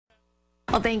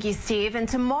Well, thank you, Steve. And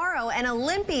tomorrow, an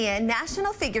Olympian,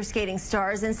 national figure skating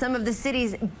stars, and some of the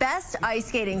city's best ice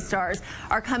skating stars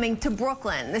are coming to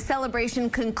Brooklyn. The celebration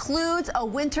concludes a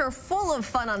winter full of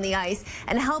fun on the ice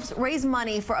and helps raise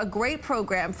money for a great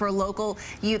program for local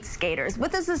youth skaters.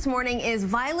 With us this morning is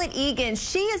Violet Eagan.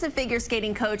 She is a figure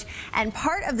skating coach and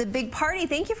part of the big party.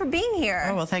 Thank you for being here.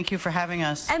 Oh, well, thank you for having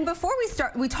us. And before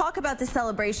we talk about the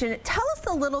celebration, tell us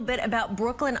a little bit about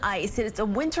Brooklyn Ice. It's a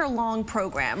winter-long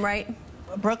program, right?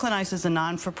 Brooklyn Ice is a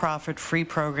non-for-profit free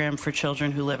program for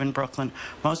children who live in Brooklyn.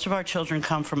 Most of our children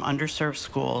come from underserved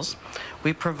schools.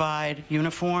 We provide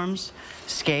uniforms,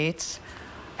 skates,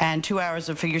 and 2 hours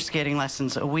of figure skating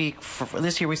lessons a week.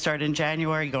 This year we started in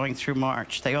January going through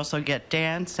March. They also get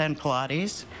dance and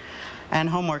Pilates and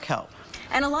homework help.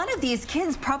 And a lot of these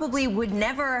kids probably would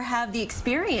never have the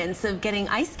experience of getting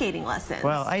ice skating lessons.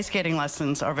 Well, ice skating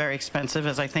lessons are very expensive,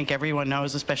 as I think everyone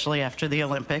knows, especially after the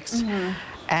Olympics.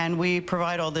 And we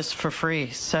provide all this for free.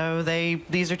 So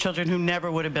these are children who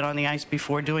never would have been on the ice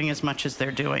before doing as much as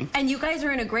they're doing. And you guys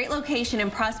are in a great location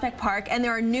in Prospect Park, and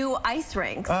there are new ice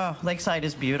rinks. Oh, Lakeside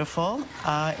is beautiful.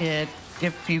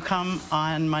 If you come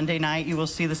on Monday night, you will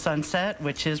see the sunset,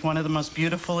 which is one of the most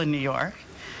beautiful in New York.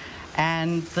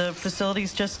 And the facility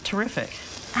is just terrific.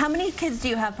 How many kids do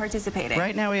you have participating?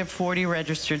 Right now we have 40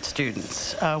 registered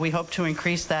students. We hope to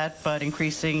increase that, but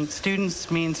increasing students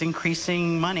means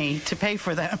increasing money to pay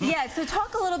for them. Yeah, so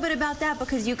talk a little bit about that,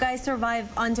 because you guys survive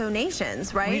on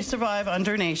donations, right? We survive on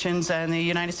donations, and the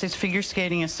United States Figure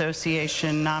Skating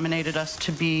Association nominated us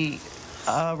to be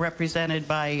represented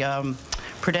by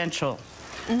Prudential,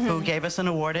 who gave us an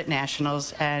award at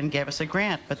Nationals and gave us a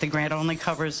grant, but the grant only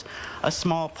covers a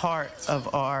small part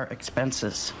of our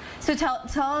expenses. So tell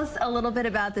us a little bit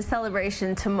about the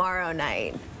celebration tomorrow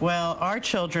night. Well, our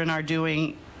children are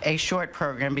doing a short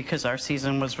program because our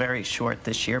season was very short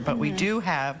this year, but we do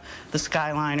have the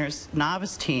Skyliners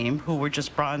novice team, who were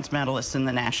just bronze medalists in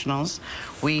the Nationals.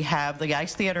 We have the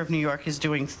Ice Theater of New York is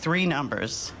doing 3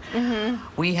 numbers.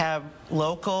 We have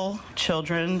local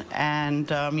children and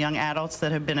young adults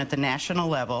that have been at the national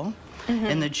level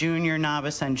in the junior,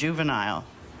 novice, and juvenile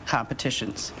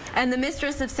competitions. And the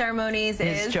mistress of ceremonies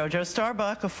is JoJo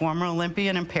Starbuck, a former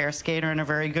Olympian and pair skater and a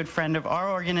very good friend of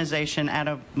our organization and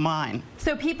of mine.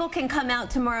 So people can come out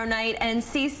tomorrow night and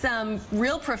see some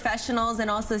real professionals and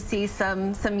also see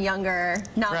some younger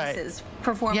novices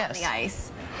perform on the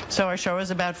ice. So our show is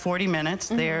about 40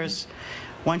 minutes.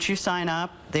 Once you sign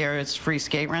up, there is free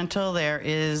skate rental. There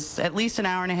is at least an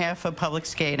hour and a half of public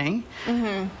skating.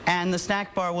 And the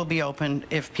snack bar will be open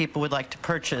if people would like to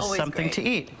purchase something to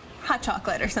eat. Hot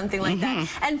chocolate or something like that.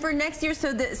 And for next year,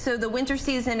 so the winter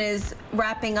season is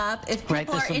wrapping up. If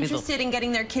people are interested in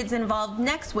getting their kids involved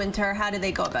next winter, how do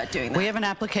they go about doing that? We have an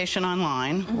application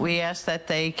online. We ask that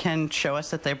they can show us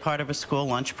that they're part of a school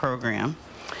lunch program.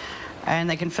 And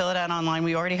they can fill it out online.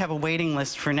 We already have a waiting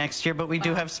list for next year, but we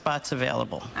do have spots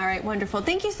available. All right, wonderful.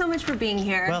 Thank you so much for being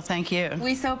here. Well, thank you.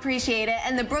 We so appreciate it.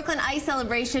 And the Brooklyn Ice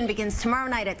Celebration begins tomorrow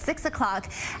night at 6 o'clock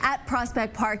at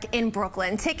Prospect Park in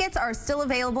Brooklyn. Tickets are still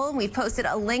available. We've posted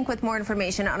a link with more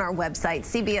information on our website,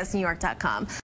 cbsnewyork.com.